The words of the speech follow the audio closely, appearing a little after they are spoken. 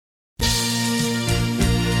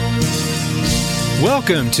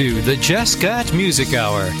Welcome to the Jesscott Music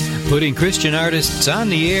Hour, putting Christian artists on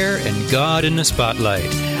the air and God in the spotlight.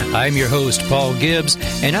 I'm your host, Paul Gibbs,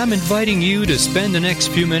 and I'm inviting you to spend the next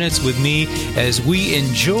few minutes with me as we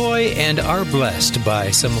enjoy and are blessed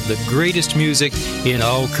by some of the greatest music in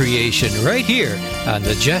all creation right here on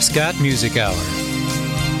the Jesscott Music Hour.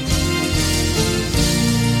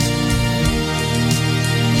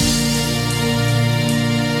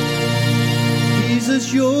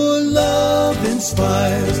 Jesus, your love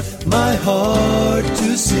inspires my heart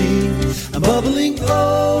to sing. I'm bubbling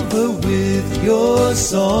over with your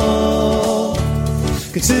song,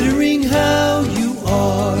 considering how you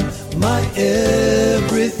are my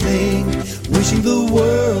everything, wishing the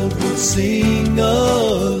world would sing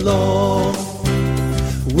along,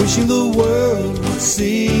 wishing the world would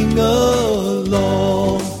sing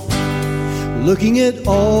along. Looking at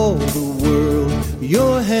all the world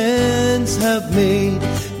your hands have made,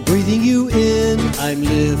 breathing you in, I'm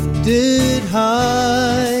lifted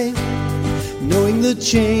high, knowing the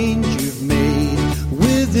change you've made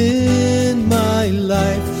within my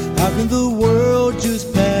life. How can the world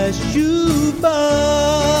just pass you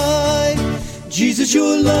by? Jesus,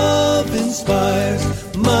 your love inspires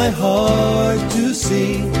my heart to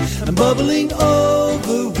sing. I'm bubbling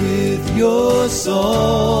over with your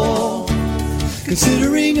song,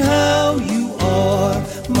 considering how you are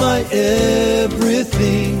my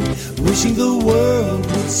everything, wishing the world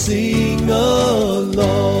would sing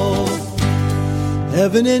along.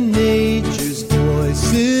 Heaven and nature's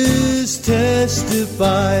voices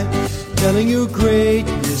testify, telling your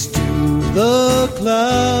greatness to the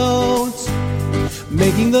clouds,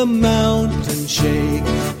 making the mountains shake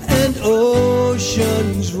and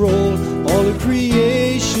oceans roll. All of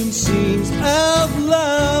creation seems out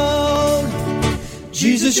loud.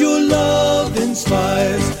 Jesus, your love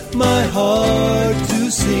inspires my heart to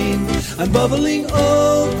sing. I'm bubbling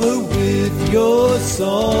over with your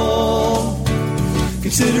song,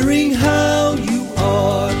 considering how you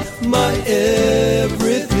are my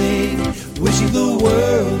everything, wishing the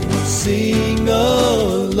world would sing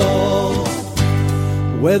along.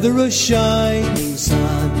 Whether a shining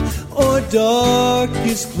sun or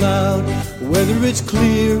darkest cloud, whether it's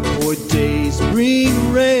clear or days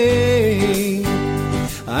bring rain,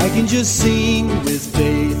 I can just sing with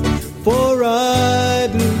faith, for I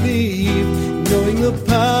believe, knowing the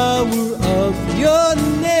power of your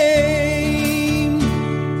name.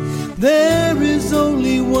 There is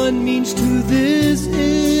only one means to this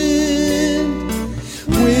end,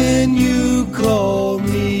 when you call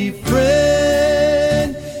me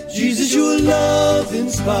friend. Jesus, your love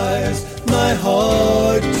inspires my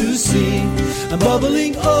heart to sing. I'm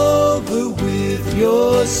bubbling over with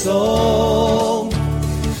your song,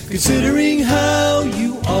 considering how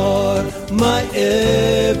you are my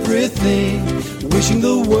everything, wishing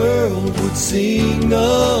the world would sing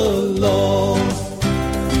along,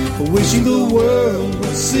 wishing the world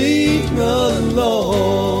would sing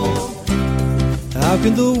along. How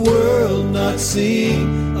can the world not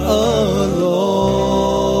sing along?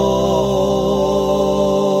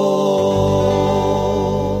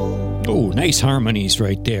 Oh, nice harmonies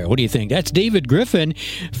right there. What do you think? That's David Griffin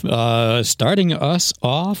starting us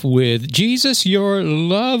off with Jesus, your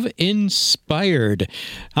love inspired.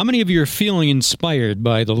 How many of you are feeling inspired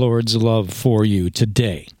by the Lord's love for you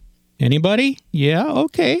today? Anybody? Yeah,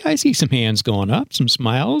 okay. I see some hands going up, some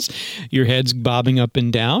smiles, your head's bobbing up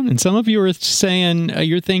and down, and some of you are saying,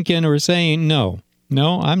 you're thinking or saying, no,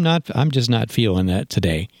 I'm not. I'm just not feeling that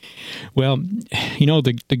today. Well, you know,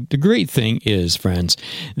 the great thing is, friends,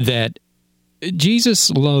 that Jesus'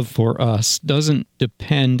 love for us doesn't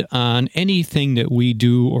depend on anything that we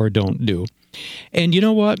do or don't do. And you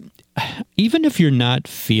know what? Even if you're not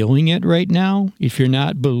feeling it right now, if you're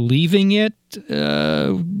not believing it,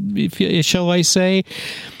 shall I say,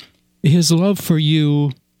 His love for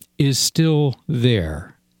you is still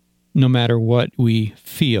there, no matter what we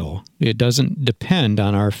feel. It doesn't depend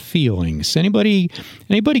on our feelings. Anybody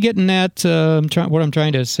getting that? What I'm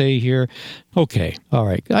trying to say here? Okay, all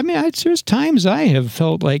right. I mean, there's times I have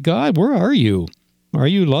felt like, God, where are you? Do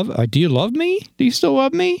you love me? Do you still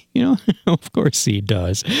love me? You know, of course He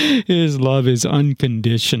does. His love is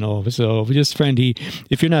unconditional. So just friend,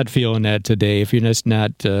 if you're not feeling that today, if you're just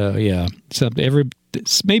not,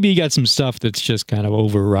 maybe you got some stuff that's just kind of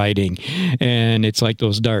overriding, and it's like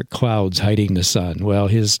those dark clouds hiding the sun. Well,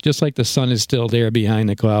 just like the sun is still there behind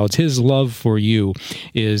the clouds, his love for you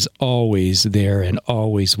is always there and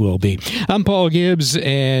always will be. I'm Paul Gibbs,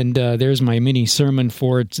 and there's my mini sermon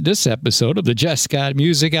for this episode of the Jesscott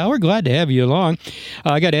Music Hour. Glad to have you along.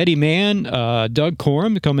 I got Eddie Mann, Doug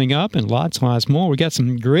Coram coming up, and lots more. We got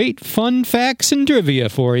some great fun facts and trivia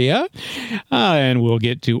for you, and we'll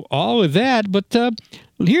get to all of that. But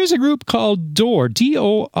here's a group called Dorr,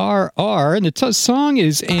 D-O-R-R, and the song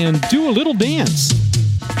is "And Do a Little Dance."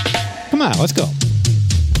 Come on, let's go.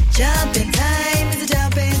 Jump in time is a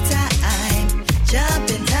jump in time. Jump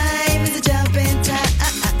in time is a jump in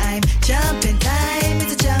time. Jump in time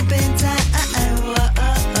is a jump in time.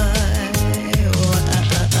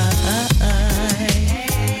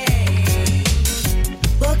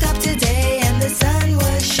 Woke up today and the sun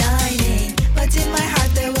was shining, but in my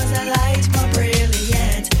heart there was a light more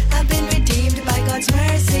brilliant. I've been redeemed by God's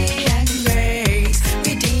mercy and grace.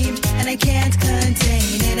 Redeemed and I can't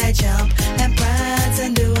contain it. I jump and prance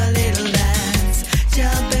and do a little dance.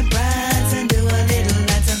 Jump and prance and do a little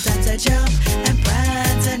dance. Sometimes I jump and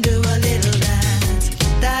prance and do a little dance.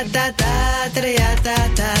 Da da da da da da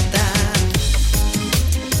da da.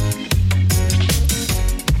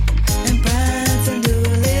 And prance and do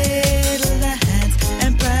a little dance.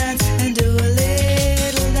 And prance and do a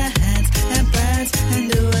little dance. And prance and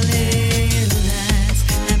do a little dance.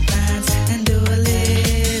 And prance and do a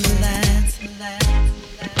little dance.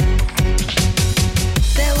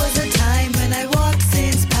 There was a time when I walked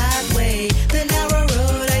sin's pathway, the narrow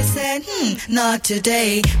road. I said, not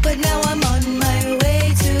today. But now I'm on my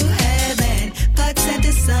way to heaven. God sent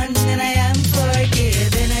His Son and I am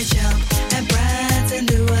forgiven. I jump and prance and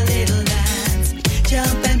do a little dance.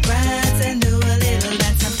 Jump and prance and do a little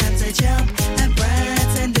dance. Sometimes I jump and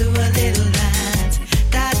prance and do a little dance.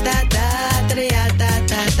 Da da da da da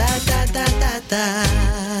da da da da da da.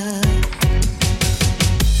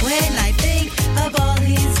 When I think of all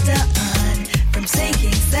He's done, from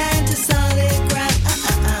sinking sand to solid ground,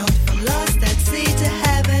 from lost at sea to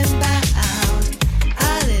heaven bound,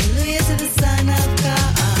 hallelujah to the Son of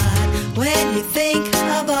God. When you think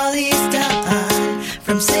of all He's done,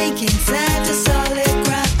 from sinking sand to solid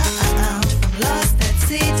ground, from lost at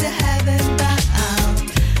sea to heaven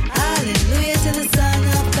bound, hallelujah to the Son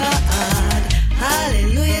of God.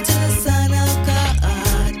 Hallelujah to the Son of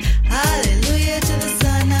God. Hallelujah to the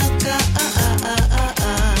Son of God.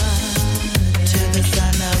 To the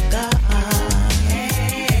Son of God.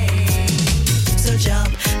 So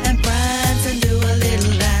jump and prance and do a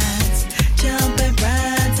little dance. Jump and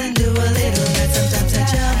prance and do a little dance. Sometimes I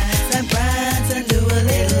jump and prance and do a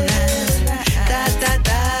little dance. Da da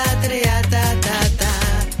da da da da da.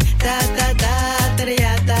 Da da da da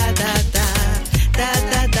da da da. Da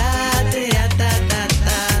da da da da da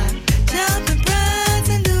da. Jump and prance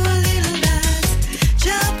and do a little dance.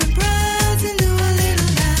 Jump and prance and do a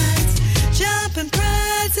little dance. Jump and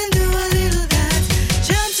prance and do a little dance.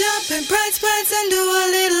 Jump, jump and prance, prance and do a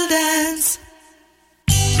little dance.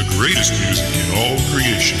 The greatest music in all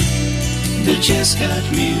creation. The Jesscott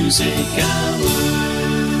Music Hour.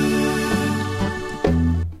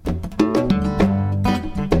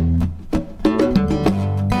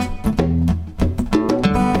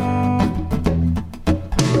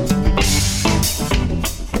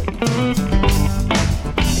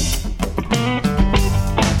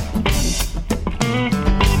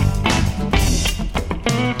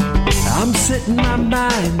 I'm setting my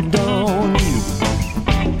mind on you.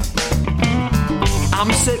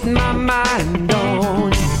 I'm setting my mind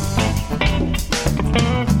on you.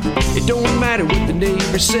 It don't matter what the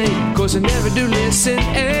neighbors say, 'cause I never do listen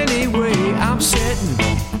anyway. I'm setting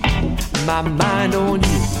my mind on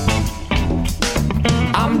you.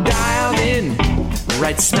 I'm dialed in,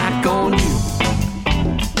 right smack on you.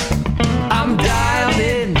 I'm dialed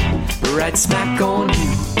in, right smack on you.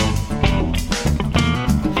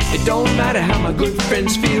 It don't matter how my good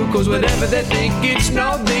friends feel, 'cause whatever they think, it's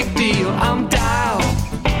no big deal. I'm dialed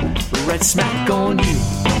right smack on you.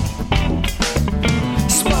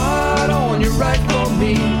 Spot on, you're right for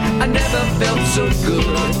me. I never felt so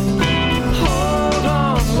good. Hold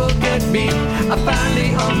on, look at me, I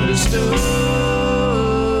finally understood.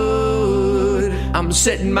 I'm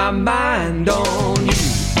setting my mind on you.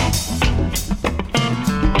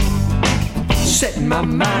 Setting my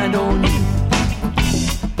mind on you.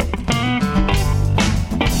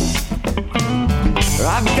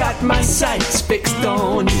 I've got my sights fixed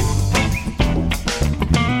on you.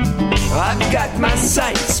 I've got my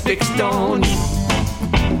sights fixed on you.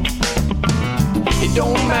 It It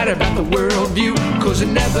don't matter about the worldview, cause it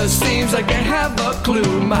never seems like they have a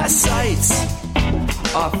clue. My sights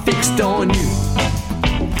are fixed on you.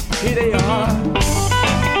 Here they are.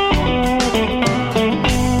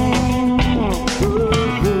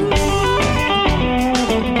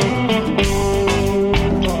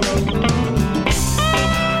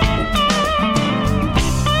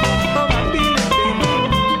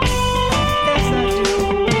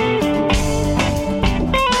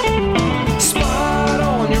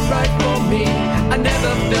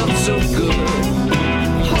 So good.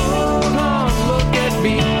 Hold on, look at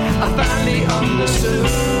me. I finally understood.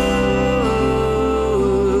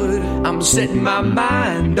 I'm setting my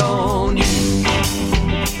mind on you.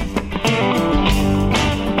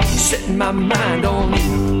 Setting my mind on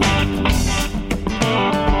you.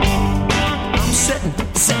 I'm setting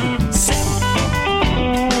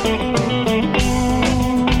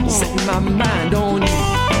my mind on you.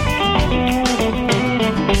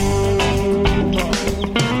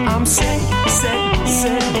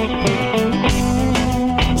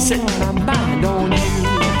 Setting my mind on you.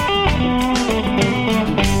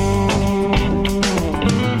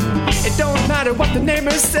 It don't matter what the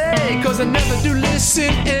neighbors say, cause I never do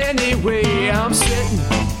listen anyway. I'm setting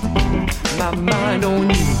my mind on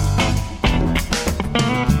you.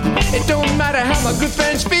 It don't matter how my good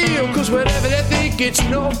friends feel, cause whatever they think, it's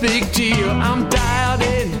no big deal. I'm dialed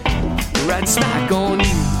in, right smack on you.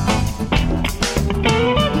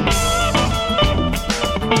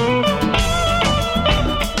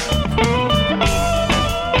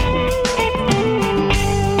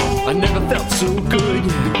 I never felt so good.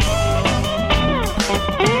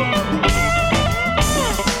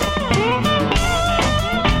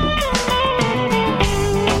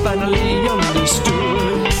 I finally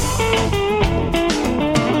understood.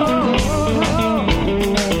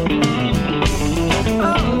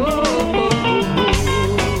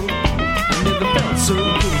 I never felt so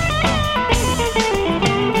good.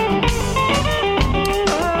 I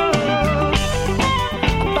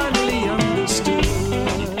finally understood.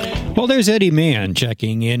 Well, there's Eddie Mann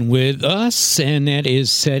checking in with us, and that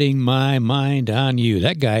is Setting My Mind on You.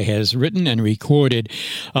 That guy has written and recorded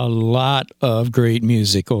a lot of great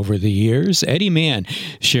music over the years. Eddie Mann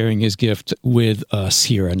sharing his gift with us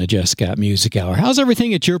here on the Jesscott Music Hour. How's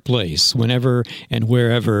everything at your place, whenever and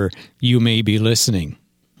wherever you may be listening?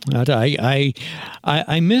 I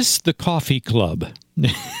miss the coffee club.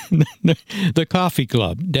 The coffee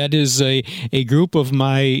club. That is a group of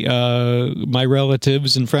my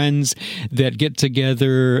relatives and friends that get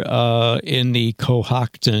together in the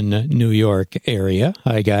Cohocton, New York area.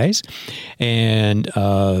 Hi, guys, and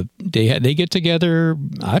they get together.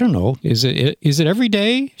 I don't know. Is it every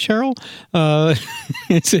day, Cheryl?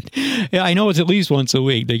 Is it? Yeah, I know it's at least once a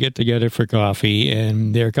week. They get together for coffee,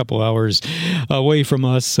 and they're a couple hours away from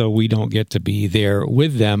us, so we don't get to be there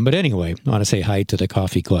with them. But anyway, I want to say hi to the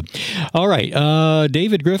coffee club. All right,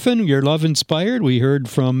 David Griffin, Your Love Inspired. We heard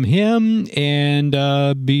from him, and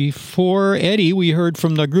before Eddie, we heard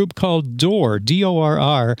from the group called Dorr,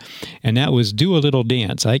 D-O-R-R, and that was Do a Little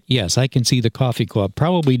Dance. Yes, I can see the coffee club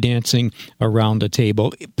probably dancing around the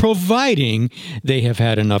table, providing they have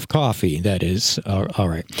had enough coffee, that is. All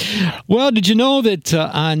right. Well, did you know that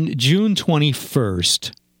on June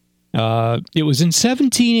 21st, it was in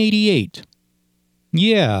 1788?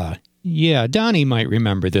 Yeah, Donnie might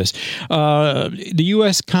remember this. The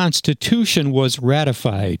U.S. Constitution was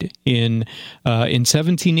ratified in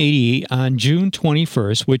 1788 on June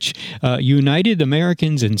 21st, which united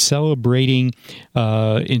Americans in celebration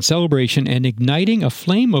and igniting a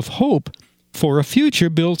flame of hope for a future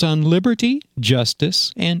built on liberty,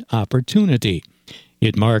 justice, and opportunity.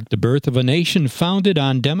 It marked the birth of a nation founded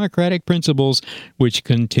on democratic principles which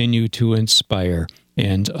continue to inspire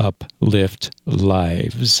and uplift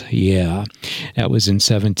lives. Yeah, that was in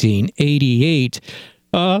 1788.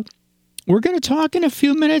 We're going to talk in a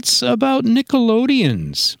few minutes about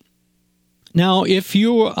Nickelodeons. Now, if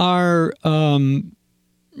you are, of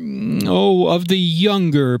the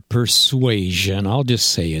younger persuasion, I'll just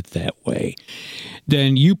say it that way,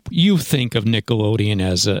 then you think of Nickelodeon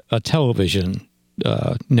as a television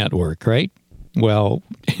network, right? Well,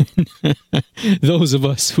 those of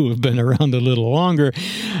us who have been around a little longer,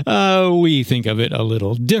 we think of it a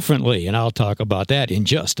little differently, and I'll talk about that in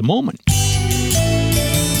just a moment.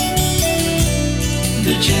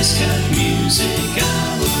 The Jesscott Music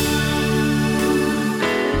Hour.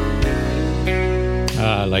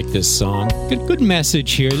 I like this song. Good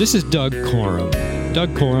message here. This is Doug Coram.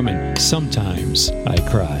 Doug Coram and Sometimes I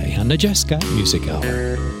Cry on the Jesscott Music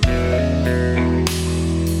Hour.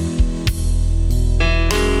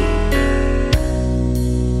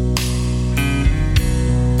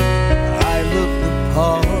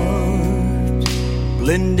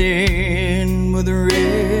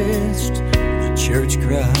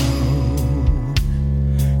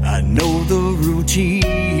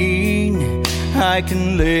 routine. I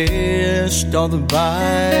can list all the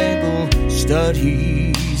Bible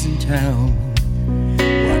studies in town.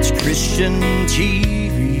 Watch Christian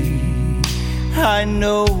TV. I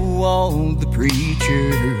know all the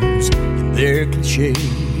preachers and their cliches.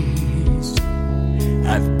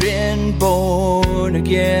 I've been born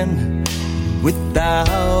again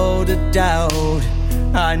without a doubt.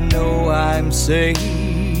 I know I'm saved,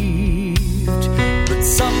 but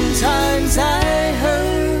sometimes I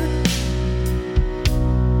hurt,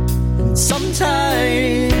 and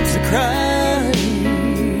sometimes I cry,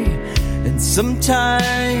 and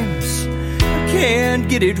sometimes I can't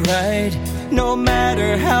get it right, no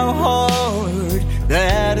matter how hard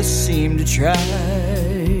that I seem to try.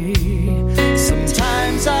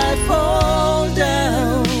 Sometimes I fall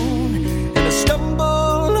down and I stumble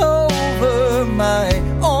over my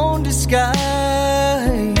own disguise.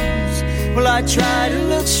 Well, I try to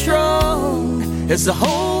look strong as the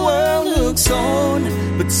whole world looks on,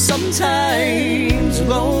 but sometimes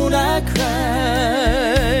alone I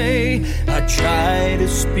cry. I try to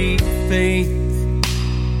speak faith,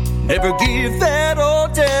 never give that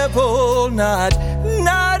old devil not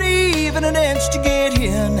even an inch to get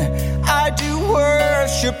in. I do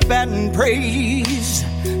worship and praise,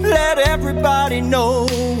 let everybody know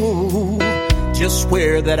just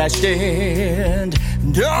where that I stand.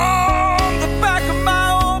 And on the back of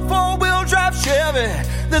my old four-wheel drive Chevy,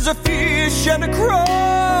 there's a fish and a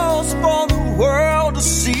cross for the world to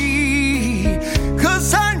see.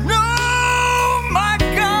 'Cause I know my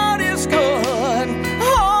God is good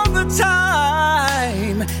all the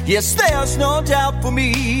time. Yes, there's no doubt for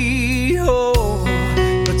me. Oh,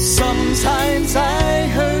 but sometimes I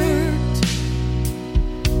hurt,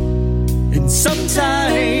 and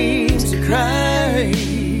sometimes I cry,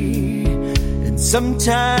 and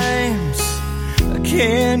sometimes I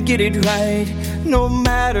can't get it right, no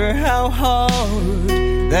matter how hard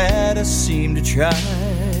that I seem to try.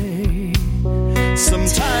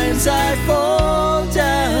 Sometimes I fall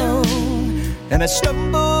down and I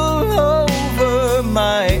stumble over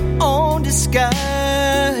my own disguise.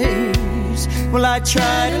 Well, I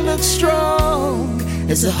try to look strong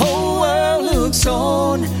as the whole world looks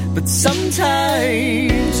on, but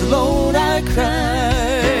sometimes alone I cry.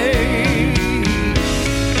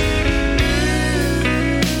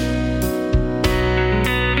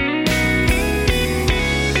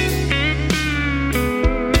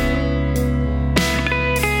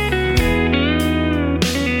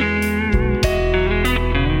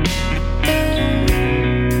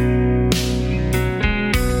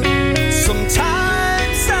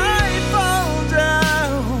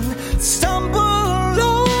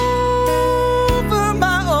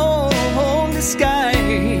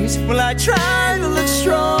 I try to look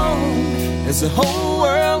strong as the whole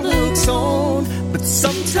world looks on, but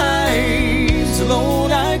sometimes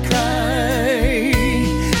alone I cry.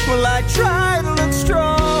 Well, I try to look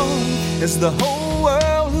strong as the whole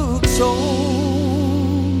world looks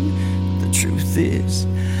on. The truth is,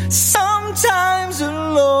 sometimes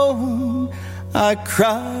alone I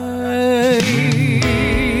cry.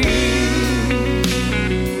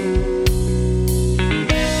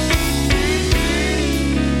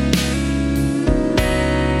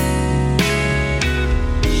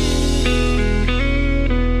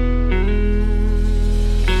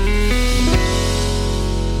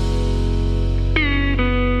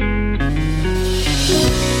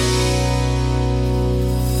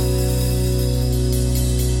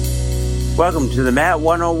 Welcome to the Matt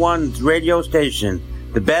 101's radio station,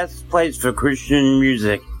 the best place for Christian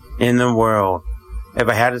music in the world. If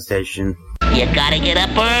I had a station. You gotta get up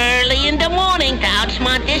early in the morning to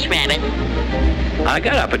outsmart this rabbit. I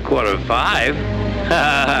got up at 4:45.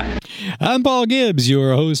 I'm Paul Gibbs,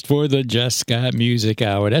 your host for the Jesscott Music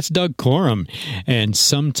Hour. That's Doug Coram, and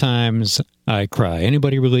sometimes I cry.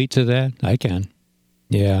 Anybody relate to that? I can.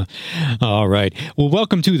 Yeah. All right. Well,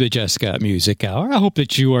 welcome to the Jesscott Music Hour. I hope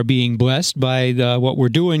that you are being blessed by what we're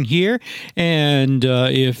doing here. And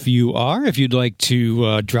if you'd like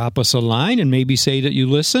to drop us a line and maybe say that you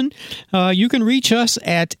listen, you can reach us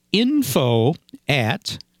at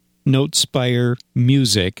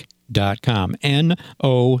info@notespiremusic.com.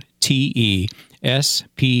 NOTESPIRE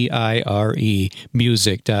S-P-I-R-E,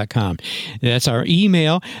 music.com. That's our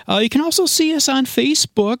email. You can also see us on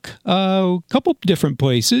Facebook, a couple different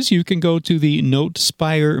places. You can go to the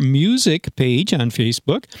Notespire Music page on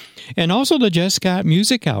Facebook, and also the Jesscott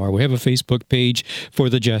Music Hour. We have a Facebook page for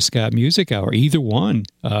the Jesscott Music Hour. Either one.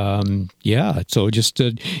 So just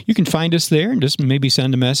you can find us there and just maybe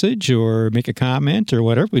send a message or make a comment or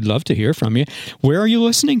whatever. We'd love to hear from you. Where are you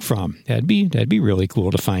listening from? That'd be really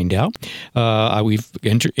cool to find out. We've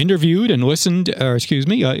interviewed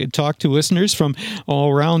and talked to listeners from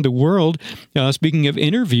all around the world. Speaking of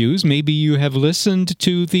interviews, maybe you have listened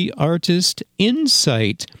to the Artist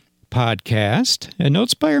Insight podcast. And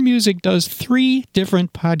Notespire Music does 3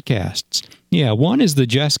 different podcasts. Yeah, one is the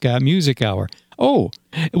Jesscott Music Hour. Oh,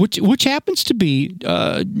 which happens to be,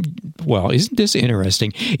 isn't this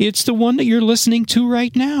interesting? It's the one that you're listening to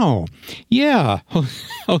right now. Yeah,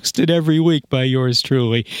 hosted every week by yours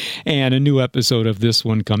truly. And a new episode of this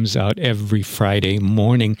one comes out every Friday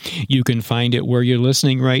morning. You can find it where you're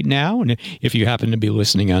listening right now. And if you happen to be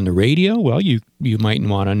listening on the radio, well, you might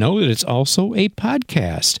want to know that it's also a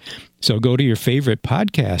podcast. So go to your favorite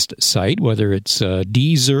podcast site, whether it's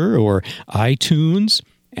Deezer or iTunes,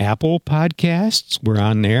 Apple Podcasts, we're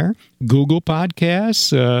on there. Google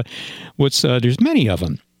Podcasts, there's many of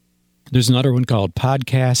them. There's another one called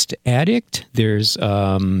Podcast Addict. There's,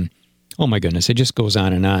 oh my goodness, it just goes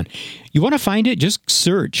on and on. You want to find it? Just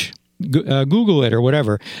search, Google it or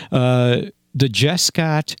whatever. The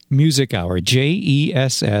Jesscott Music Hour,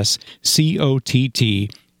 Jesscott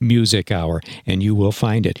Music Hour, and you will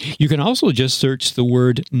find it. You can also just search the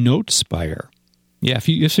word Notespire. Yeah, if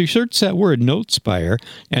you search that word, Notespire,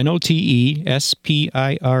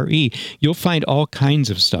 Notespire, you'll find all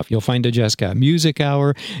kinds of stuff. You'll find the Jesscott Music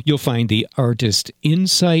Hour. You'll find the Artist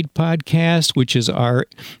Insight podcast, which is our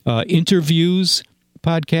interviews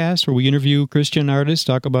podcast where we interview Christian artists,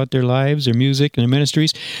 talk about their lives, their music, and their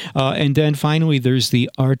ministries. And then finally, there's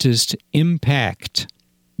the Artist Impact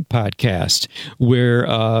podcast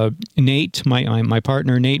where Nate, my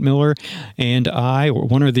partner Nate Miller, and I, or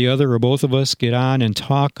one or the other, or both of us, get on and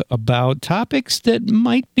talk about topics that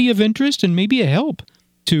might be of interest and maybe a help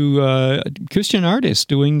to Christian artists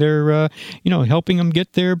doing their, helping them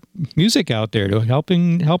get their music out there, to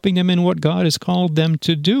helping them in what God has called them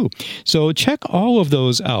to do. So check all of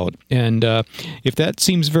those out. And if that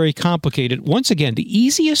seems very complicated, once again, the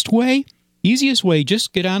easiest way,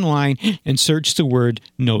 just get online and search the word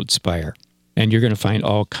Notespire. And you're going to find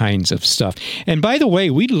all kinds of stuff. And by the way,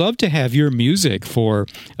 we'd love to have your music for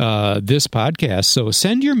this podcast. So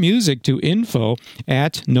send your music to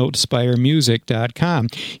info@notespiremusic.com.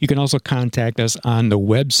 You can also contact us on the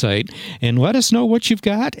website and let us know what you've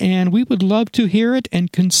got. And we would love to hear it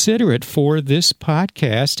and consider it for this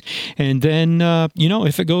podcast. And then,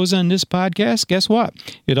 if it goes on this podcast, guess what?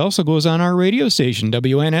 It also goes on our radio station,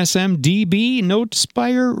 WNSM-DB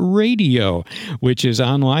Notespire Radio, which is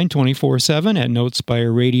online 24/7. At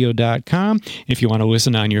notespireradio.com. If you want to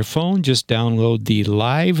listen on your phone, just download the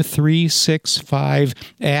Live 365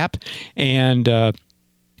 app and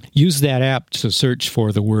use that app to search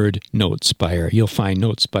for the word Notespire. You'll find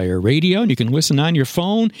Notespire Radio, and you can listen on your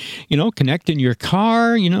phone, connect in your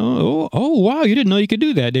car, Oh, wow, you didn't know you could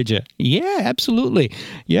do that, did you? Yeah, absolutely.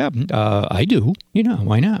 Yeah, I do.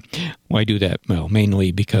 Why not? Why do that? Well,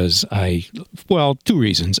 mainly because two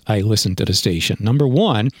reasons I listen to the station. Number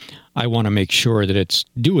one, I want to make sure that it's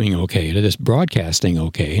doing okay, that it's broadcasting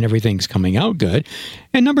okay, and everything's coming out good.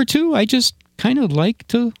 And number two, I just kind of like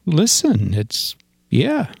to listen. It's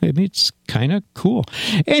kind of cool.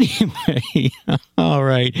 Anyway, all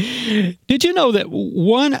right. Did you know that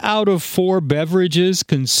 1 out of 4 beverages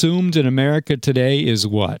consumed in America today is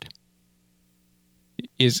what?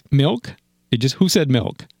 Is milk? Who said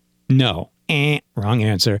milk? No. Wrong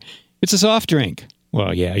answer. It's a soft drink.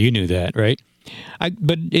 Well, yeah, you knew that, right?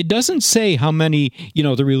 But it doesn't say how many,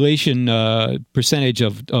 the relation percentage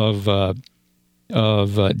of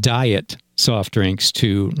diet soft drinks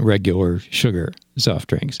to regular sugar soft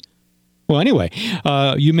drinks. Well, anyway,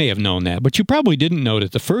 you may have known that, but you probably didn't know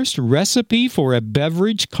that the first recipe for a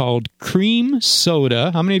beverage called cream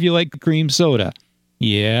soda. How many of you like cream soda?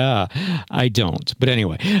 Yeah, I don't. But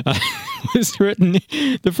anyway,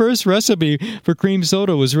 the first recipe for cream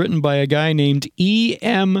soda was written by a guy named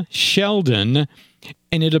E.M. Sheldon,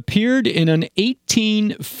 and it appeared in an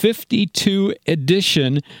 1852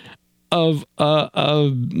 edition of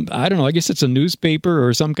I don't know, I guess it's a newspaper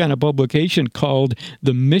or some kind of publication called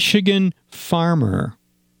The Michigan Farmer.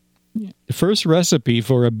 The first recipe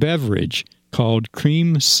for a beverage called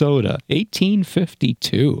cream soda,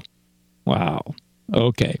 1852. Wow.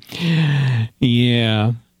 Okay.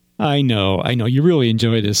 Yeah. I know. You really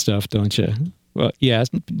enjoy this stuff, don't you? Well, yeah,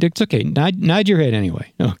 it's okay. Nod your head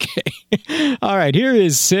anyway. Okay. All right, here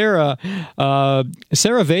is Sarah.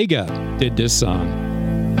 Sarah Vega did this song.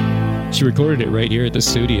 She recorded it right here at the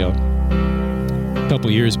studio a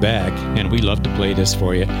couple years back, and we love to play this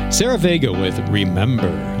for you. Sarah Vega with Remember,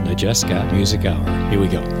 the Jesscott Music Hour. Here we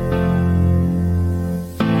go.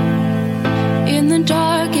 In the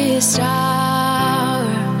darkest hour,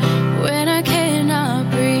 when I cannot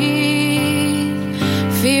breathe,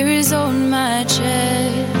 fear is on my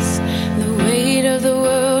chest, the weight of the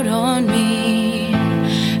world on me.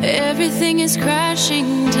 Everything is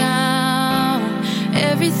crashing down,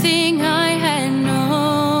 everything I had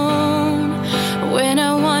known. When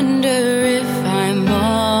I wonder if I'm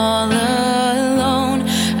all alone,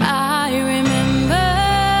 I remember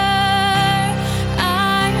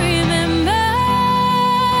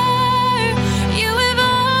you have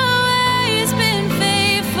always been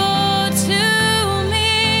faithful to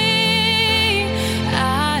me.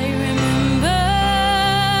 I remember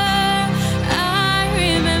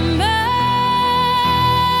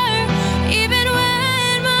even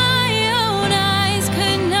when my own eyes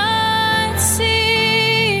could not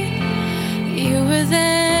see, you were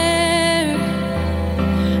there,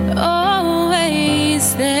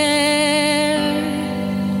 always there.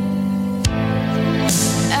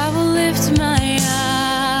 I will lift my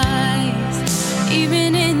eyes,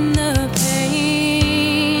 even in the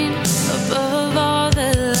pain, above all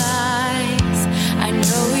the lies. I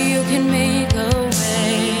know you can make a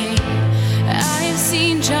way. I have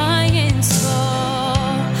seen giants fall,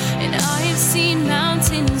 and I have seen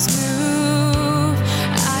mountains move.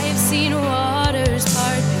 I have seen waters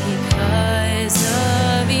part because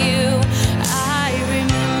of you. I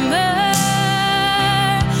remember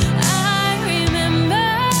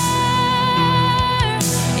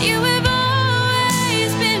you have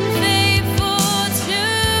always been faithful to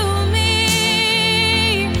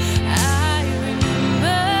me. I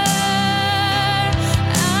remember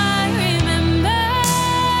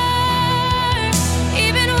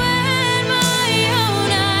even when my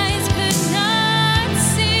own eyes could not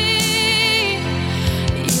see,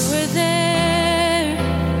 you were there,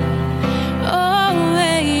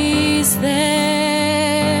 always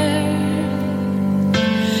there.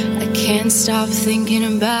 I can't stop thinking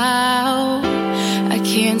about, I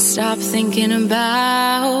can't stop thinking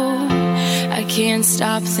about, I can't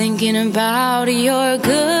stop thinking about your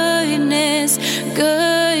goodness,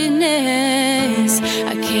 goodness.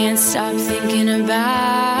 I can't stop thinking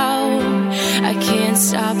about, I can't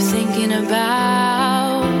stop thinking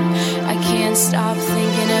about, I can't stop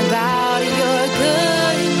thinking about your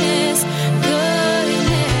goodness,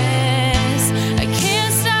 goodness. I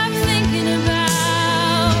can't stop thinking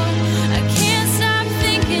about, I can't stop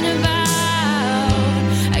thinking about,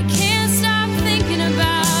 I can't stop thinking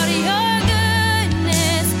about your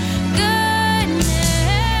goodness, goodness.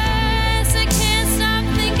 I can't stop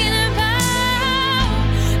thinking about,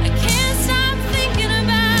 I can't stop thinking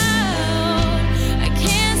about, I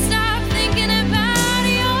can't stop thinking about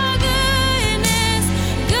your goodness,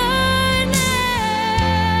 goodness.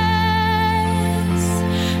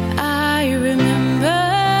 I remember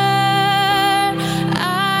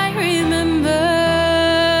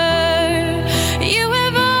you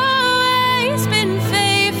have always been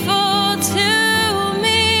faithful to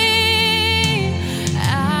me. I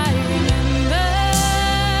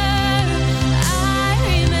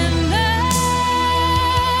remember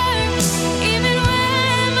even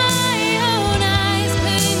when my own eyes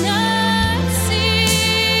could not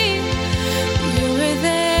see, you were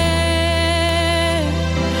there,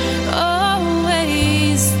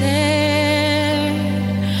 always there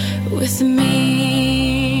with me.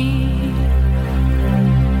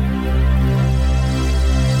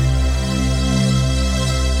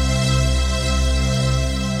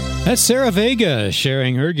 That's Sarah Vega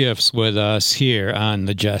sharing her gifts with us here on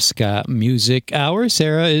the Jesscott Music Hour.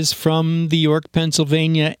 Sarah is from the York,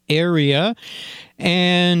 Pennsylvania area,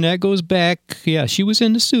 and that goes back, she was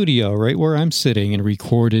in the studio right where I'm sitting and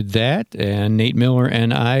recorded that, and Nate Miller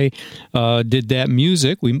and I did that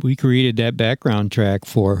music. We created that background track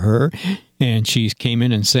for her, and she came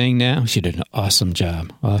in and sang that. She did an awesome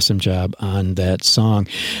job on that song.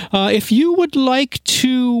 If you would like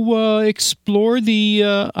to explore the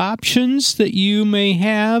options that you may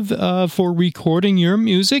have for recording your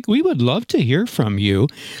music, we would love to hear from you.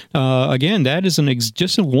 Again, that is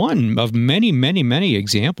just one of many, many, many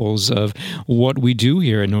examples of what we do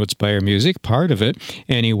here at Notespire Music, part of it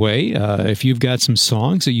anyway. If you've got some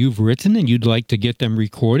songs that you've written and you'd like to get them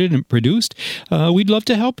recorded and produced, we'd love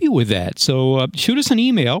to help you with that. So shoot us an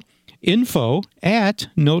email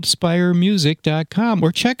info@notespiremusic.com,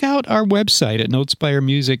 or check out our website at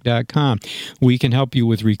notespiremusic.com. We can help you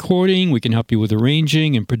with recording. We can help you with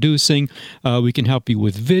arranging and producing. We can help you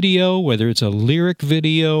with video, whether it's a lyric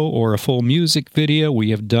video or a full music video. We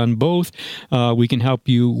have done both. We can help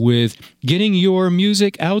you with getting your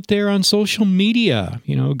music out there on social media.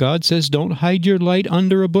 You know, God says don't hide your light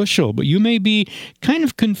under a bushel, but you may be kind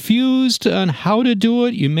of confused on how to do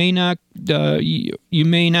it. You may not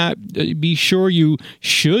be sure you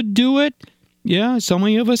should do it. Yeah, so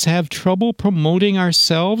many of us have trouble promoting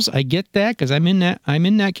ourselves. I get that because I'm in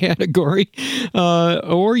that category.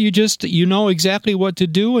 Or you know exactly what to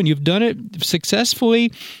do and you've done it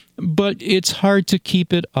successfully, but it's hard to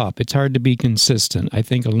keep it up. It's hard to be consistent. I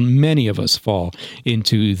think many of us fall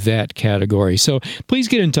into that category. So please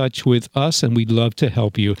get in touch with us, and we'd love to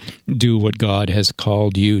help you do what God has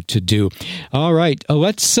called you to do. All right,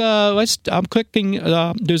 let's. I'm clicking.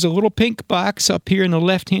 There's a little pink box up here in the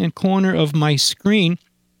left-hand corner of my screen.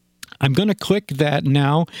 I'm going to click that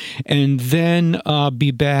now, and then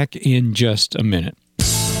be back in just a minute.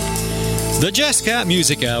 The Jesscott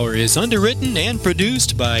Music Hour is underwritten and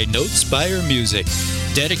produced by Notespire Music,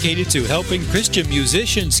 dedicated to helping Christian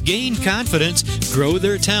musicians gain confidence, grow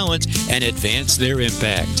their talents, and advance their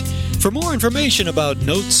impact. For more information about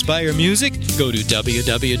Notespire Music, go to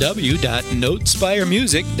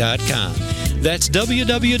www.notespiremusic.com. That's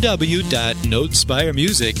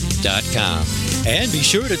www.notespiremusic.com. And be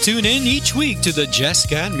sure to tune in each week to the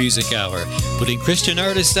Jesscott Music Hour, putting Christian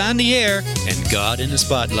artists on the air and God in the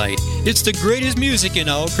spotlight. It's the greatest music in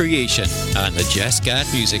all creation on the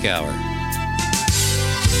Jesscott Music Hour.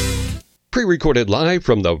 Pre-recorded live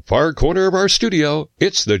from the far corner of our studio,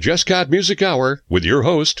 it's the Jesscott Music Hour with your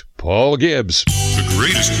host, Paul Gibbs. The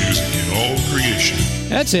greatest music in all creation.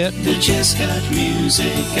 That's it. The Jesscott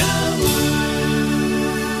Music Hour.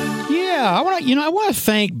 Yeah, I want to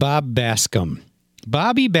thank Bob Bascom.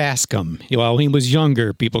 Bobby Bascom. Well, he was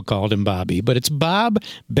younger. People called him Bobby, but it's Bob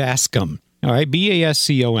Bascom. All right,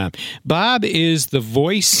 Bascom. Bob is the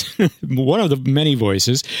voice, one of the many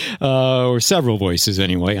voices, or several voices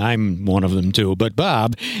anyway. I'm one of them too. But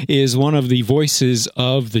Bob is one of the voices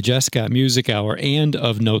of the Jesscott Music Hour and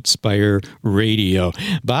of Notespire Radio.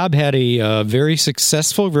 Bob had a very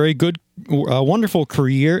successful, very good, wonderful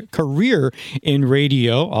career in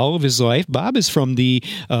radio all of his life. Bob is from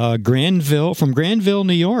Granville,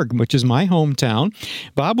 New York, which is my hometown.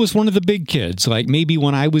 Bob was one of the big kids. Like maybe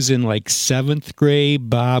when I was in like 7th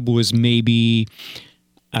grade, Bob was maybe,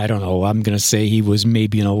 I don't know, I'm going to say he was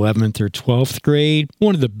maybe in 11th or 12th grade.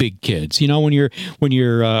 One of the big kids. You know, when you're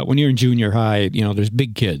in junior high, you know, there's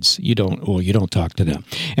big kids. You don't talk to them.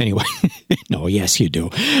 Anyway, no, yes, you do.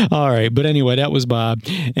 All right. But anyway, that was Bob.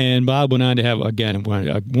 And Bob went on to have, again,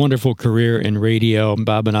 a wonderful career in radio.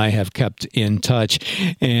 Bob and I have kept in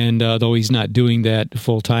touch. And though he's not doing that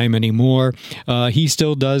full time anymore, he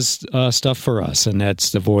still does stuff for us. And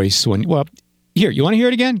that's the voice here, you want to hear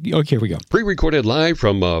it again? Okay, here we go. Pre-recorded live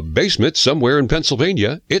from a basement somewhere in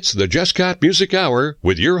Pennsylvania, it's the Jesscott Music Hour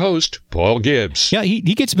with your host, Paul Gibbs. Yeah, he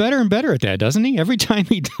gets better and better at that, doesn't he? Every time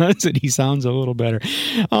he does it, he sounds a little better.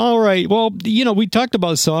 All right, well, you know, we talked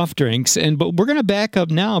about soft drinks, but we're going to back up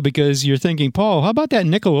now because you're thinking, Paul, how about that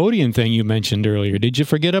Nickelodeon thing you mentioned earlier? Did you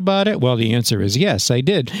forget about it? Well, the answer is yes, I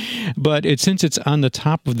did. But since it's on the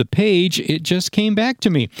top of the page, it just came back to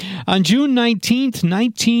me. On June 19th,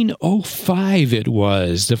 1905, it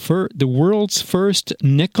was the world's first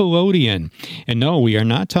Nickelodeon. And no, we are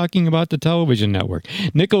not talking about the television network.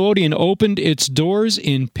 Nickelodeon opened its doors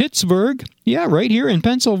in Pittsburgh, right here in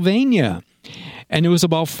Pennsylvania. And it was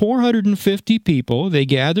about 450 people. They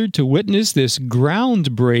gathered to witness this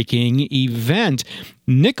groundbreaking event.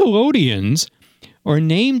 Nickelodeons are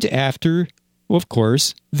named after, of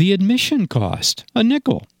course, the admission cost, a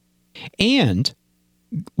nickel. And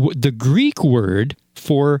the Greek word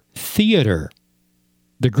for theater.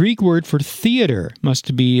 The Greek word for theater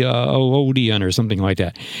must be Odeon or something like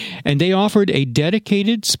that. And they offered a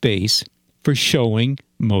dedicated space for showing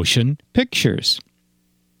motion pictures,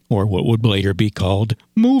 or what would later be called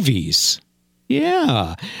movies.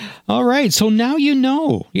 Yeah. All right. So now you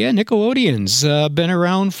know. Yeah, Nickelodeon's been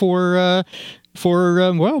around for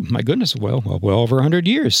my goodness, well over 100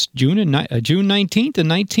 years. June 19th in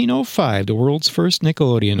 1905, the world's first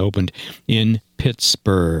Nickelodeon opened in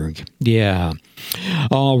Pittsburgh. Yeah.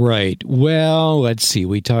 All right. Well, let's see.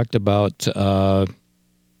 We talked about sodas.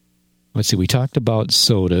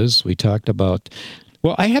 We talked about,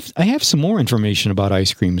 well, I have some more information about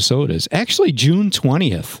ice cream sodas. Actually, June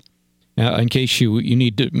 20th. In case you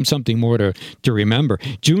need something more to remember,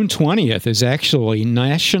 June 20th is actually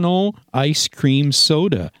National Ice Cream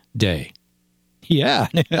Soda Day. Yeah,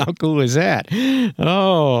 how cool is that?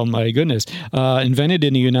 Oh, my goodness. Invented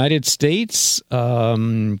in the United States,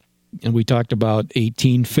 and we talked about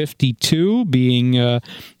 1852 being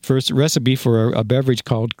first recipe for a beverage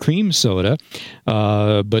called cream soda,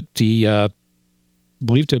 but the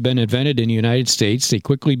believed to have been invented in the United States. They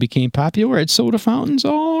quickly became popular at soda fountains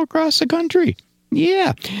all across the country.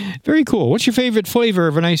 Yeah, very cool. What's your favorite flavor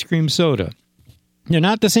of an ice cream soda? They're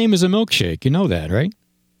not the same as a milkshake. You know that, right?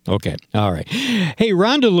 Okay. All right. Hey,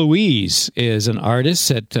 Rhonda Louise is an artist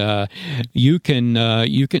that you can.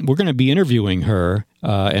 We're going to be interviewing her,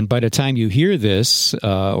 and by the time you hear this,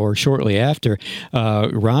 or shortly after,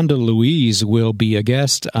 Rhonda Louise will be a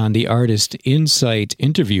guest on the Artist Insight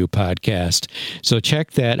interview podcast. So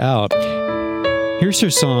check that out. Here's her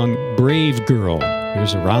song "Brave Girl."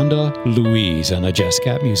 Here's Rhonda Louise on the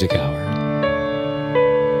Jesscott Music Hour.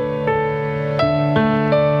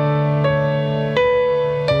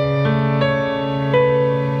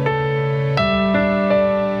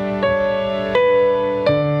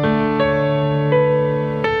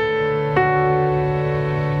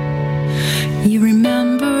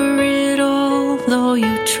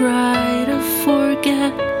 Try to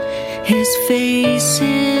forget his face,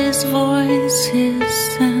 his voice, his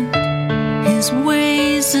scent, his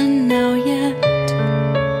ways, and now yet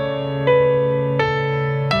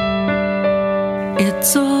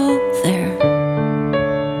it's all there.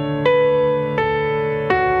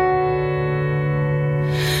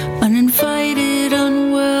 Uninvited,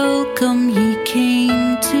 unwelcome, he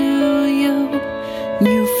came to you.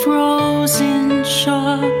 You froze in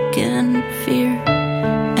shock and fear.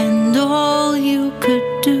 All you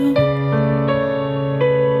could do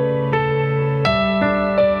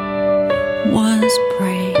was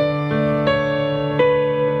pray.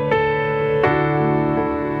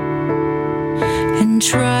 And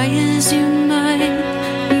try as you might,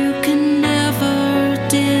 you can never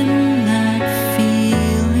dim that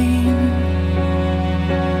feeling.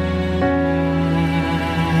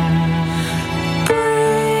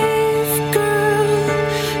 Brave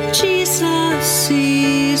girl, Jesus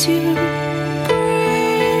sees you.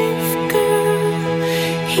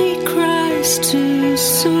 To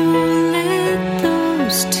so let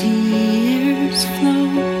those tears flow.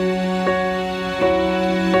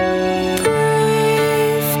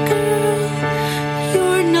 Brave girl,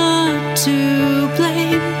 you're not to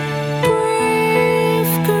blame.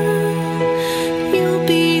 Brave girl, you'll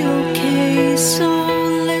be okay, so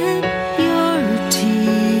let your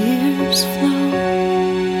tears flow.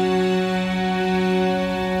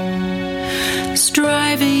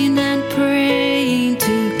 Striving and praying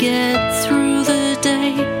to get through the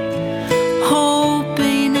day,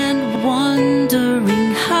 hoping and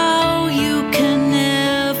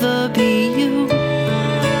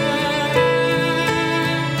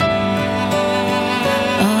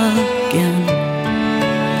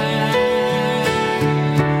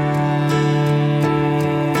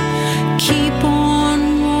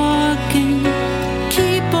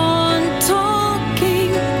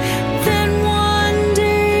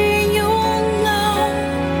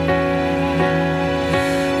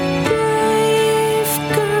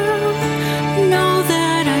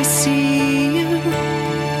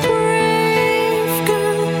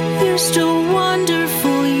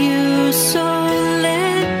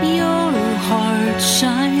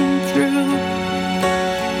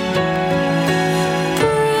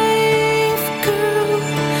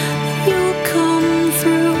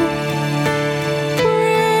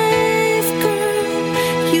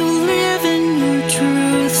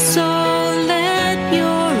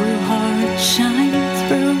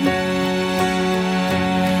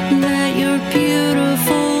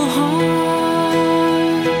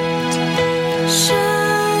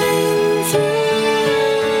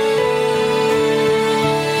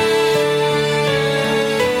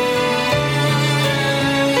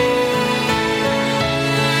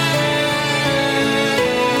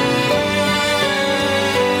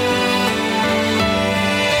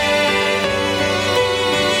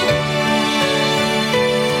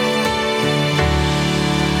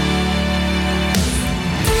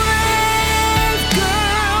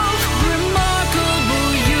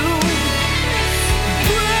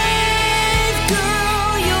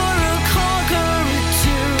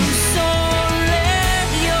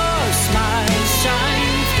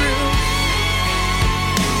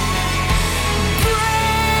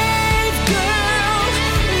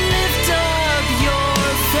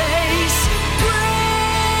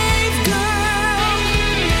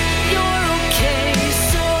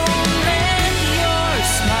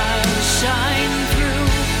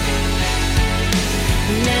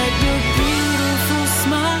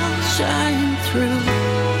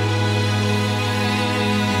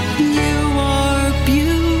You are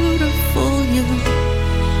beautiful, you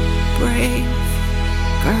brave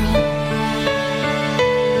girl.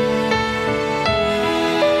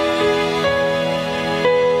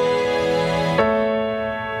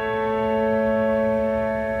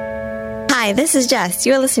 Hi, this is Jess.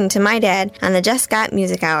 You're listening to my dad on the Jesscott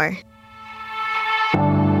Music Hour.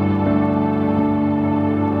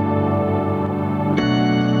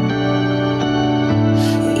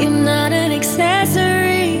 You're not an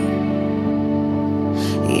accessory.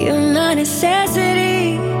 You're my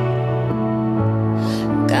necessity.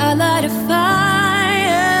 God, light a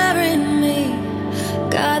fire in me.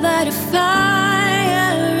 God, light a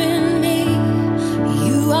fire in me.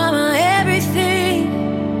 You are my everything.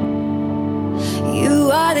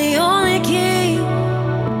 You are the only king.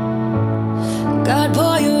 God,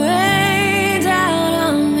 pour your rain down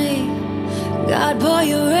on me. God, pour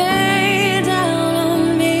your rain down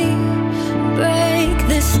on me. Break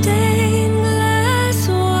the stained glass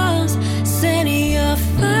walls. Send your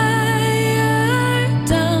fire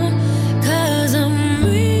down. 'Cause I'm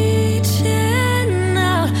reaching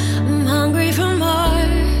out. I'm hungry for more.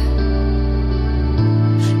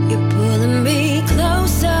 You're pulling me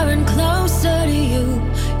closer and closer to you.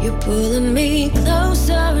 You're pulling me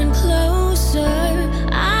closer and closer.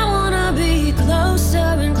 I wanna be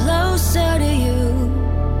closer and closer to you.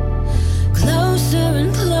 Closer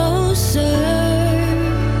and closer.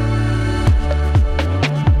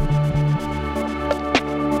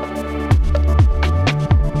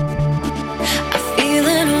 I feel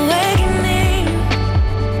an awakening.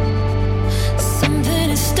 Something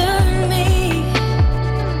is stirring me.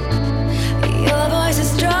 Your voice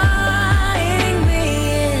is drawing me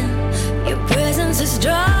in. Your presence is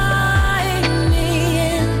drawing me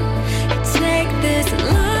in. Take this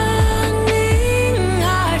longing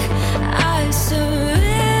heart. I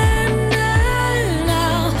surrender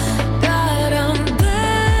now. God, I'm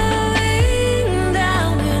bowing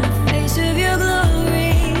down in the face of your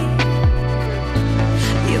glory.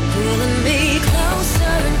 You're pulling me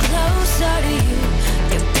closer and closer to you.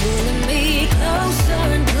 You're pulling me closer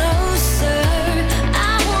and closer.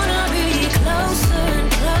 I wanna be closer and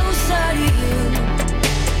closer to you.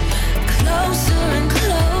 Closer and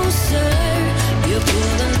closer. You're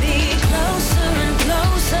pulling me closer and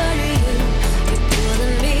closer to you. You're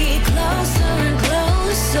pulling me closer and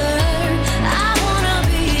closer. I wanna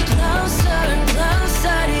be closer and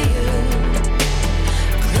closer to you.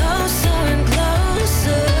 Closer and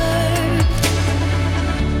closer.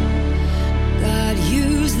 God,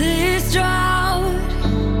 use this drought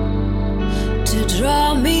to draw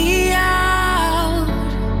me out.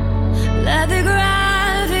 Let the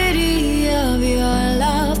gravity of your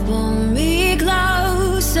love pull me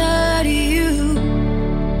closer to you.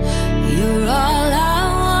 You're all I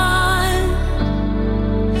want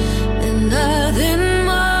and nothing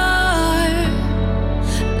more.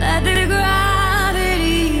 Let the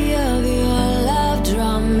gravity of your love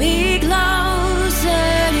draw me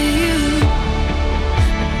closer to you.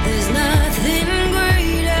 There's nothing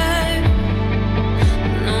greater.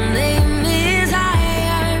 No name is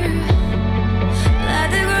higher. Let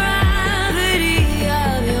the gravity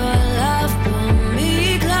of your love pull me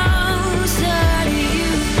closer to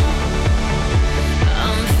you.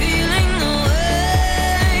 I'm feeling the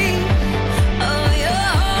weight of your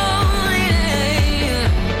holy name.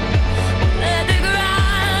 Let the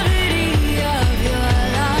gravity of your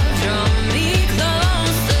love draw me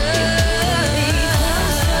closer.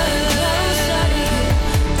 Closer to you.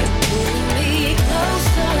 You're pulling me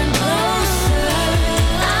closer and closer.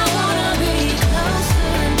 I wanna be closer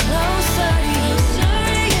and closer to you.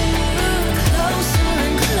 Closer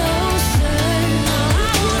and closer. I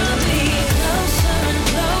wanna be closer and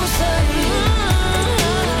closer to you.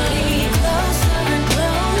 Be closer and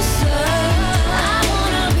closer. I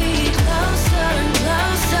wanna be closer and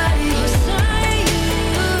closer to you.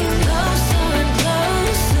 Closer and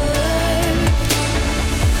closer.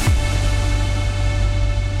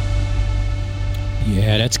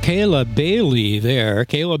 Yeah, that's Kayla Bailey there.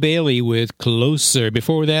 Kayla Bailey with Closer.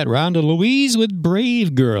 Before that, Rhonda Louise with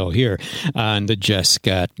Brave Girl here on the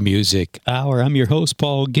Jesscott Music Hour. I'm your host,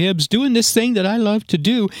 Paul Gibbs, doing this thing that I love to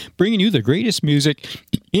do, bringing you the greatest music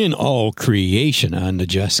in all creation on the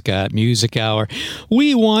Jesscott Music Hour.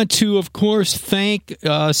 We want to, of course, thank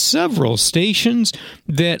several stations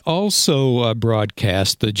that also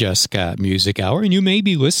broadcast the Jesscott Music Hour, and you may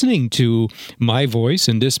be listening to my voice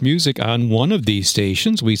and this music on one of these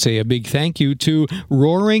stations. We say a big thank you to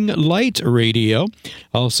Roaring Light Radio,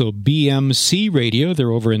 also BMC Radio,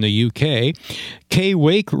 they're over in the UK,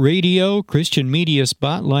 K-Wake Radio, Christian Media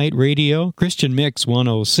Spotlight Radio, Christian Mix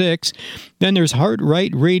 106. Then there's Heart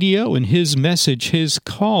Right Radio and His Message, His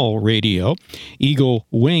Call Radio, Eagle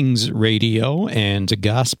Wings Radio, and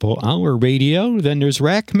Gospel Hour Radio. Then there's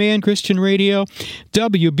Rackman Christian Radio,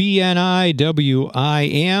 WBNI,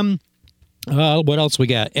 WIM. What else we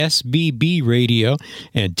got? SBB Radio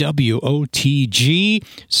and WOTG,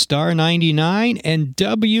 Star 99, and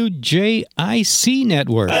WJIC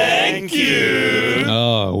Network. Thank you.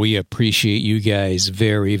 Oh, we appreciate you guys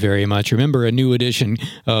very, very much. Remember, a new edition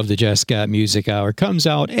of the Jesscott Music Hour comes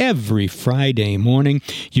out every Friday morning.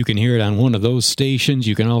 You can hear it on one of those stations.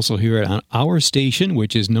 You can also hear it on our station,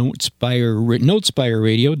 which is Notespire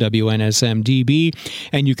Radio, WNSMDB,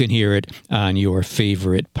 and you can hear it on your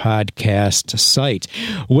favorite podcast site.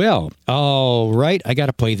 Well, all right, I got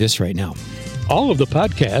to play this right now. All of the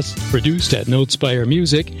podcasts produced at Notespire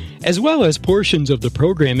Music, as well as portions of the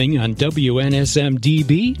programming on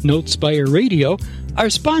WNSMDB, Notespire Radio, are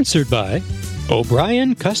sponsored by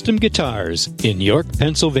O'Brien Custom Guitars in York,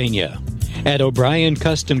 Pennsylvania. At O'Brien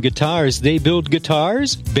Custom Guitars, they build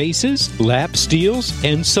guitars, basses, lap steels,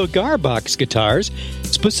 and cigar box guitars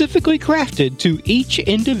specifically crafted to each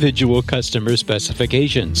individual customer's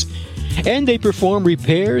specifications. And they perform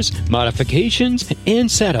repairs, modifications, and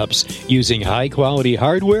setups using high-quality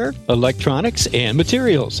hardware, electronics, and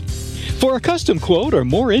materials. For a custom quote or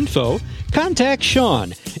more info, contact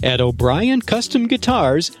Sean at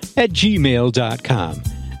o'briencustomguitars@gmail.com.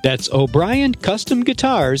 That's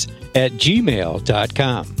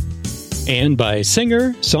o'briencustomguitars@gmail.com. And by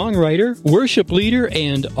singer, songwriter, worship leader,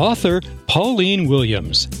 and author Pauline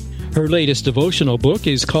Williams. Her latest devotional book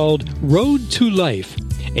is called Road to Life.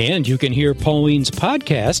 And you can hear Pauline's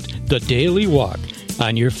podcast, The Daily Walk,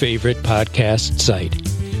 on your favorite podcast site.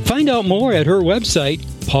 Find out more at her website,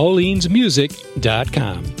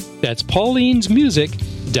 paulinesmusic.com. That's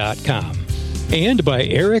paulinesmusic.com. And by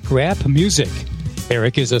Eric Rapp Music.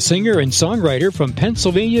 Eric is a singer and songwriter from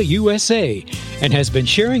Pennsylvania, USA, and has been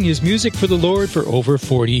sharing his music for the Lord for over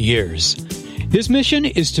 40 years. His mission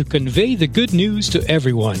is to convey the good news to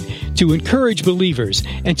everyone, to encourage believers,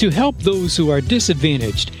 and to help those who are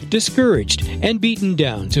disadvantaged, discouraged, and beaten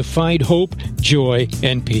down to find hope, joy,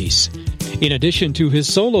 and peace. In addition to his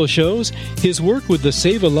solo shows, his work with the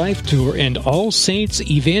Save a Life Tour and All Saints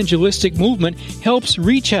Evangelistic Movement helps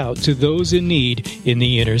reach out to those in need in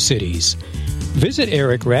the inner cities. Visit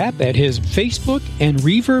Eric Rapp at his Facebook and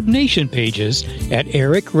Reverb Nation pages at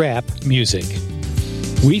Eric Rapp Music.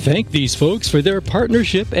 We thank these folks for their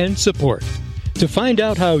partnership and support. To find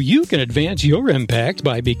out how you can advance your impact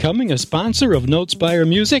by becoming a sponsor of Notespire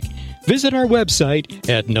Music, visit our website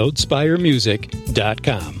at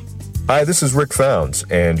notespiremusic.com. Hi, this is Rick Founds,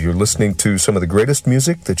 and you're listening to some of the greatest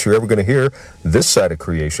music that you're ever going to hear, this side of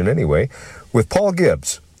creation anyway, with Paul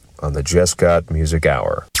Gibbs on the Jesscott Music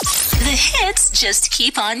Hour. The hits just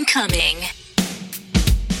keep on coming.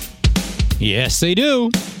 Yes, they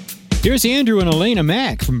do. Here's Andrew and Elena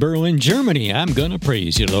Mack from Berlin, Germany. I'm gonna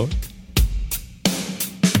praise you, Lord.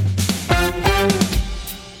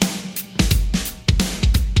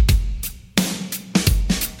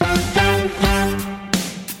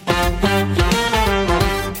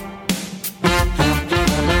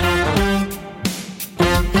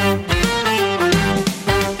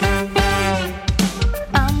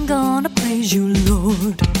 I'm gonna praise you,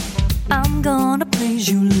 Lord. I'm gonna praise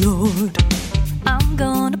you, Lord. I'm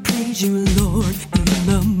gonna praise you, Lord, in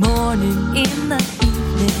the morning, in the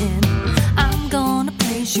evening. I'm gonna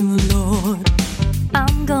praise you, Lord.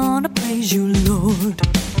 I'm gonna praise you, Lord.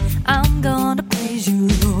 I'm gonna praise you,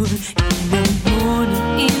 Lord, in the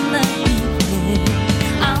morning, in the evening.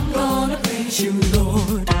 I'm gonna praise you,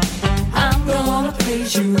 Lord. I'm gonna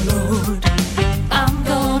praise you, Lord. I'm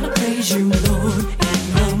gonna praise you, Lord,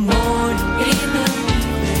 in the morning, in the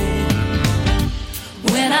evening.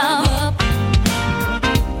 When I'm up,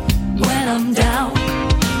 when I'm down,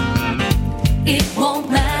 it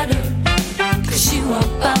won't matter, 'cause you are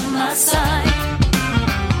by my side.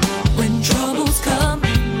 When troubles come,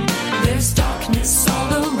 there's darkness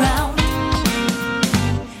all around.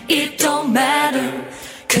 It don't matter,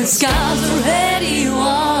 'cause God's already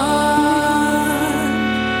won.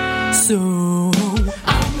 So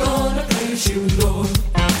I'm gonna praise you, Lord.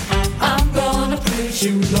 I'm gonna praise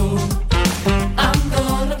you, Lord. I'm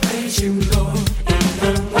gonna praise you, Lord.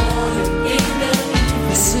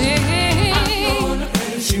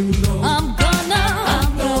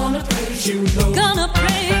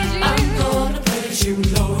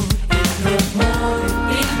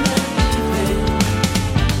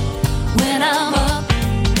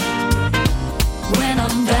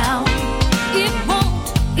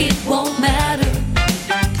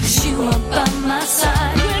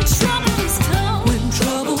 When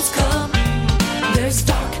troubles come,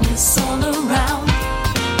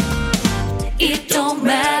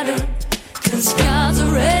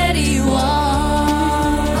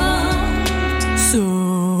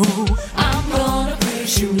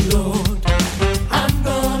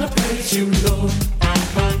 praise you, Lord.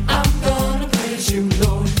 I'm gonna praise you,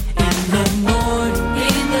 Lord. In the morning,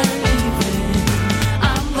 in the evening,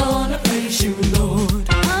 I'm gonna praise you, Lord.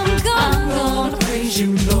 I'm gonna praise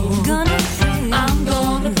you, Lord. I'm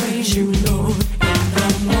gonna praise you, Lord. In the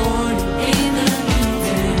morning, in the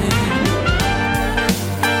evening.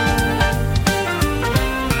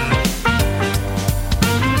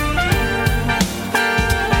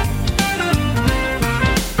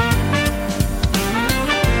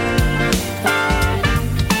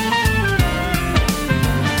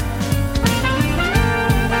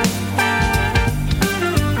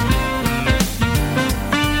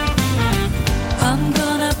 I'm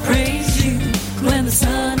gonna praise you when the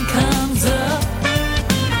sun comes up.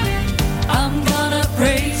 I'm gonna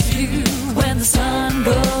praise you when the sun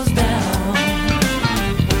goes down.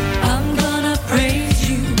 I'm gonna praise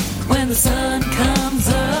you when the sun comes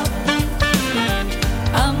up.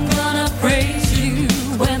 I'm gonna praise you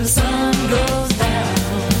when the sun goes down.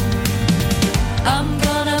 I'm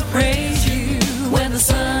gonna praise you when the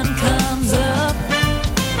sun comes up.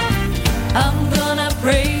 I'm gonna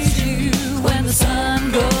praise you when the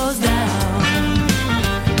sun goes down.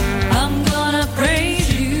 I'm gonna praise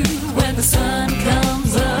you when the sun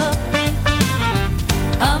comes up.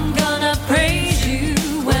 I'm gonna praise you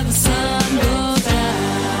when the sun goes down.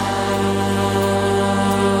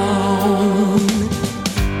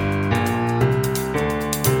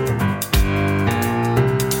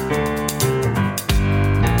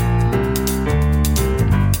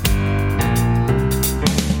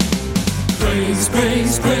 Praise,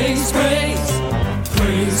 praise, praise, praise.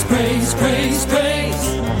 Praise, praise, praise, praise.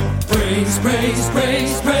 Praise, praise,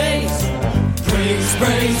 praise, praise. Praise,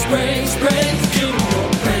 praise, praise, praise. Give him your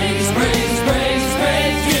praise, praise, praise,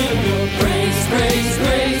 praise. Give him your praise, praise,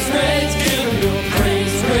 praise, praise. Give him your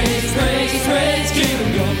praise, praise, praise, praise. Give him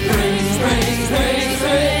your praise, praise, praise,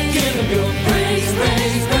 praise. Give him your praise,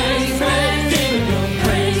 praise, praise, praise. Give him your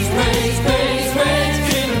praise, praise, praise, praise.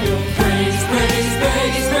 Give him your praise, praise,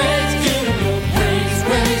 praise, praise. Give him your praise,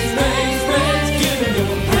 praise, praise, praise. Give him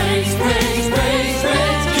your praise, praise, praise,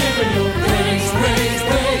 praise. Give him your praise, praise,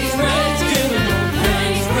 praise, praise. Give him your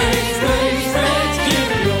praise, praise, praise, praise. Give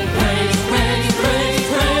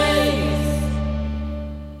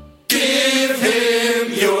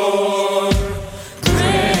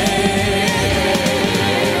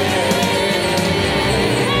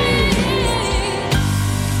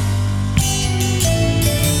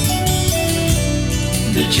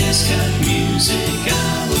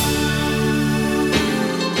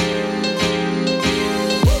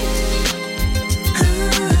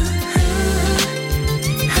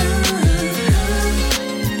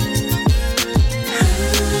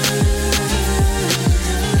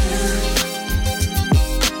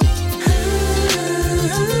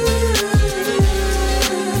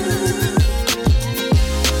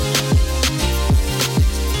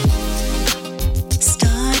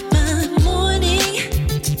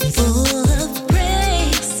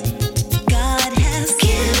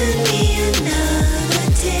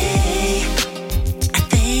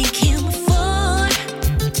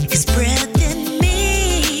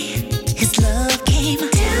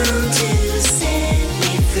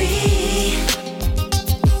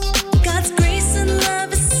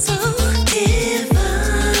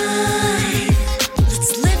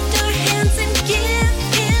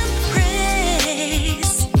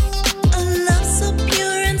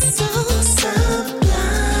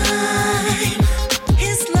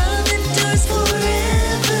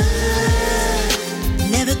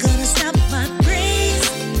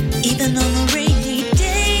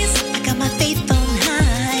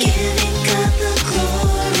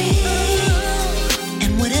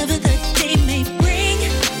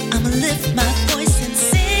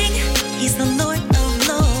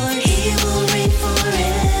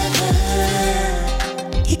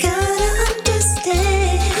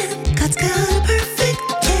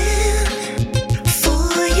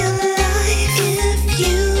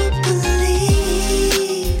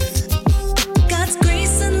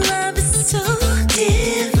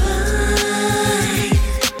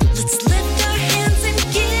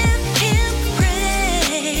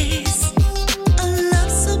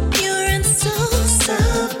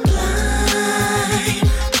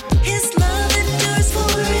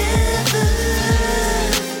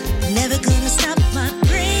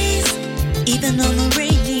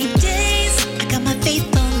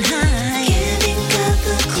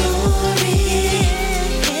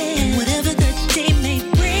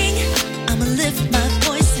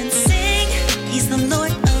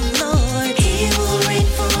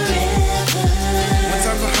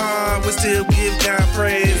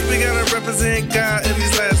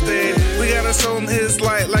gotta show them his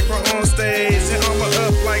light like we're on stage and armor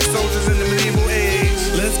up like soldiers in the medieval age.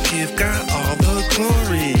 Let's give God all the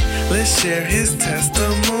glory. Let's share his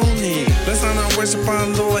testimony. Let's honor and worship our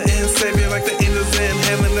Lord and Savior like the angels in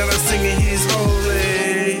heaven that are singing he's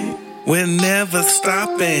holy. We're never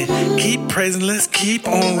stopping. Keep praising, let's keep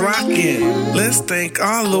on rocking. Let's thank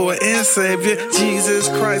our Lord and Savior, Jesus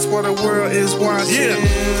Christ, while the world is watching. Yeah.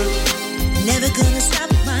 Never gonna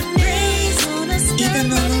stop my praise,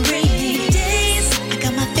 even on the rainy days. I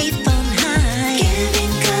got my faith on high,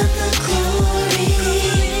 giving God the glory.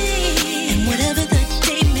 And whatever the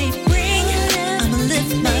day may bring, I'ma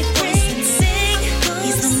lift my voice and sing.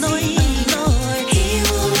 He's the Lord, my Lord. He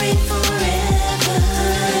will reign forever.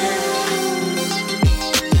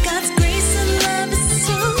 God's grace and love is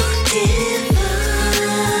so divine.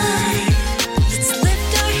 Let's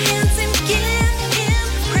lift our hands and give him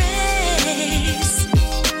praise.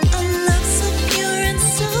 A love so pure and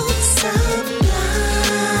so sublime.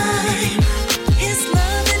 His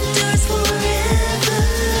love endures forever.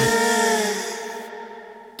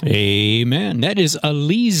 Amen. That is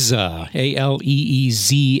Aliza,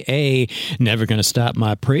 A-L-E-E-Z-A, Never Gonna Stop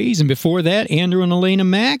My Praise. And before that, Andrew and Elena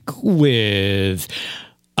Mack with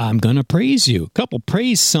I'm Gonna Praise You. A couple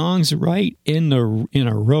praise songs right in a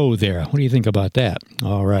row there. What do you think about that?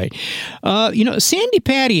 All right. Sandy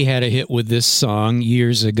Patty had a hit with this song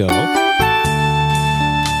years ago.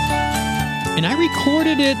 And I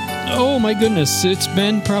recorded it, oh my goodness, it's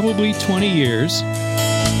been probably 20 years.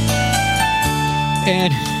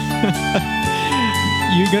 And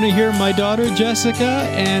you're going to hear my daughter Jessica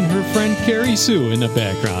and her friend Carrie Sue in the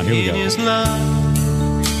background. Here we go. In his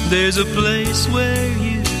love, there's a place where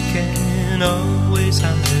you can always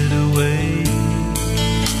hide away.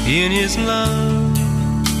 In his love,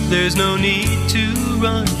 there's no need to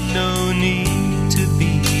run, no need to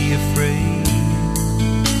be afraid.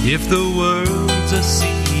 If the world's a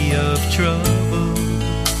sea of trouble,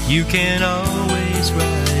 you can always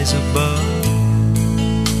rise above.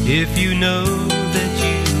 If you know that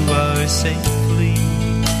you are safely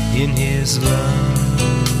in his love.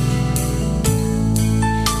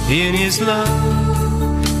 In his love,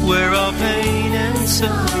 where all pain and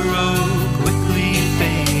sorrow quickly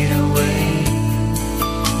fade away.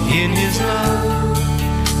 In his love,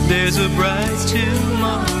 there's a bright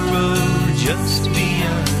tomorrow just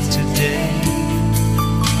beyond today.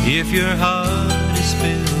 If your heart is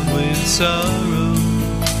filled with sorrow,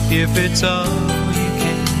 if it's all you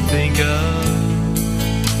can think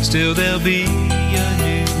of, still there'll be a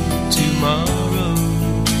new tomorrow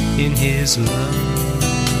in his love.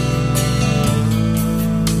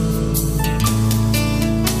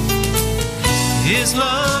 His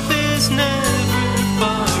love is never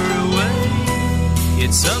far away.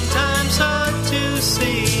 It's sometimes hard to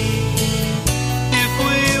see. If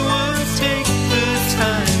we would take the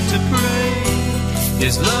time to pray,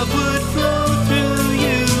 his love would flow through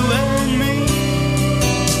you and me.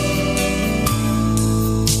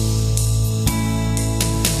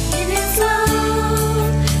 In his love,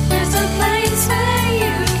 there's a place where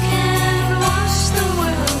you can watch the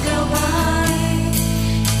world go by.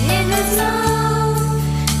 In his love,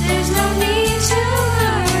 there's no need to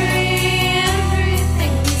hurry,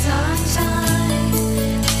 everything's on time.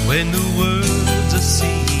 When the world's a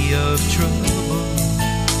sea of trouble,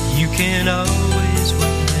 you can always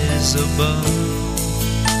rise above.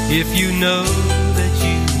 If you know that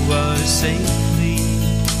you are safely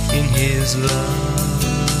in his love.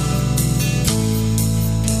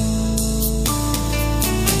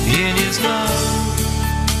 In his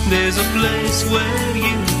love, there's a place where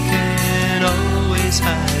you can always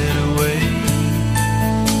hide away.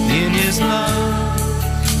 In his love,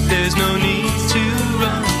 there's no need to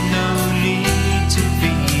run, no need to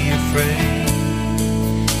be afraid.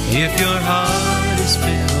 If your heart is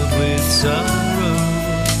filled with sorrow,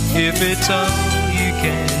 if it's all you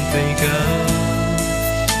can think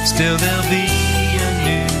of, still there'll be a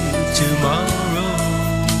new tomorrow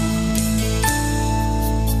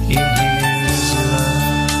in his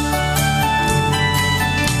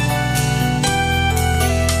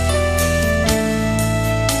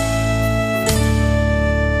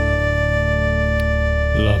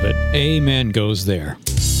Love it. Amen goes there.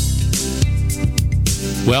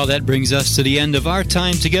 Well, that brings us to the end of our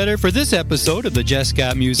time together for this episode of the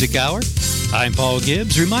Jesscott Music Hour. I'm Paul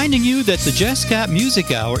Gibbs, reminding you that the Jesscott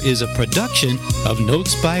Music Hour is a production of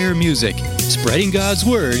Notespire Music, spreading God's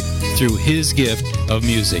Word through His gift of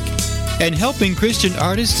music, and helping Christian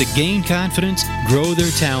artists to gain confidence, grow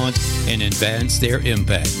their talent, and advance their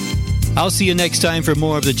impact. I'll see you next time for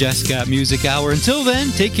more of the Jesscott Music Hour. Until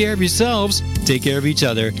then, take care of yourselves, take care of each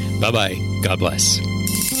other. Bye-bye. God bless.